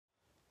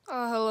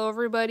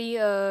everybody,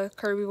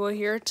 Kirby Boy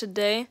here.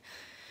 Today,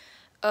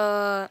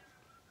 I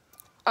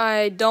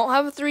don't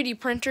have a 3D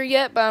printer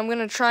yet, but I'm going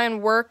to try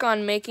and work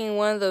on making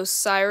one of those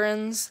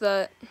sirens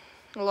that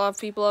a lot of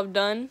people have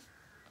done.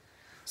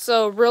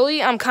 So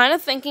really, I'm kind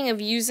of thinking of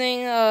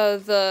using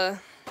the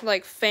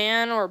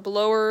fan or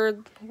blower,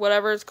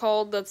 whatever it's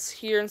called, that's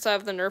here inside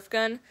of the Nerf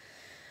gun.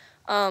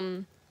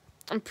 I'm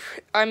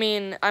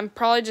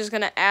probably just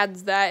going to add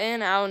that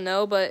in, I don't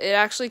know, but it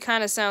actually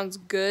kind of sounds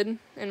good,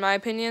 in my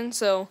opinion,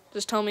 so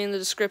just tell me in the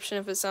description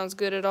if it sounds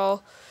good at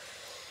all.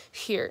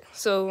 Here,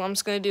 so I'm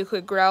just going to do a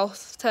quick growl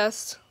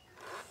test.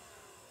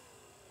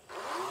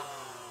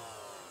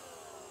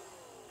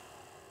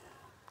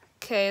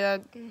 Okay,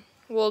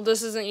 well,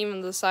 this isn't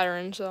even the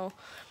siren, so,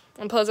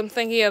 and plus I'm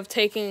thinking of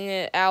taking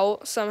it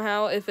out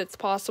somehow, if it's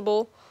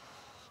possible,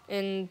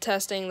 and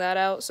testing that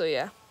out, so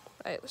yeah.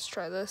 Alright, let's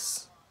try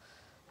this.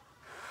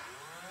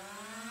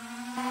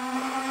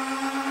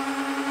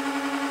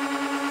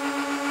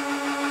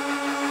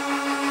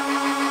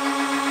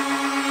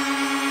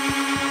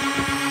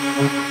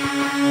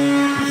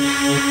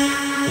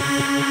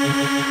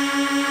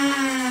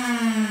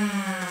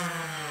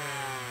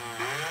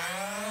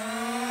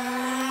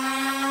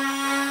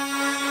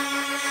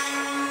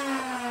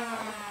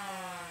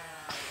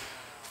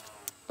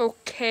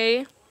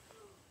 Okay.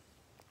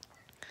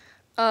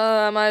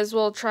 I might as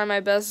well try my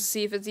best to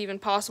see if it's even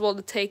possible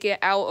to take it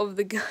out of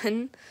the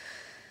gun.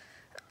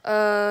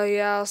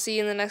 Yeah, I'll see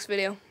you in the next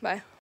video. Bye.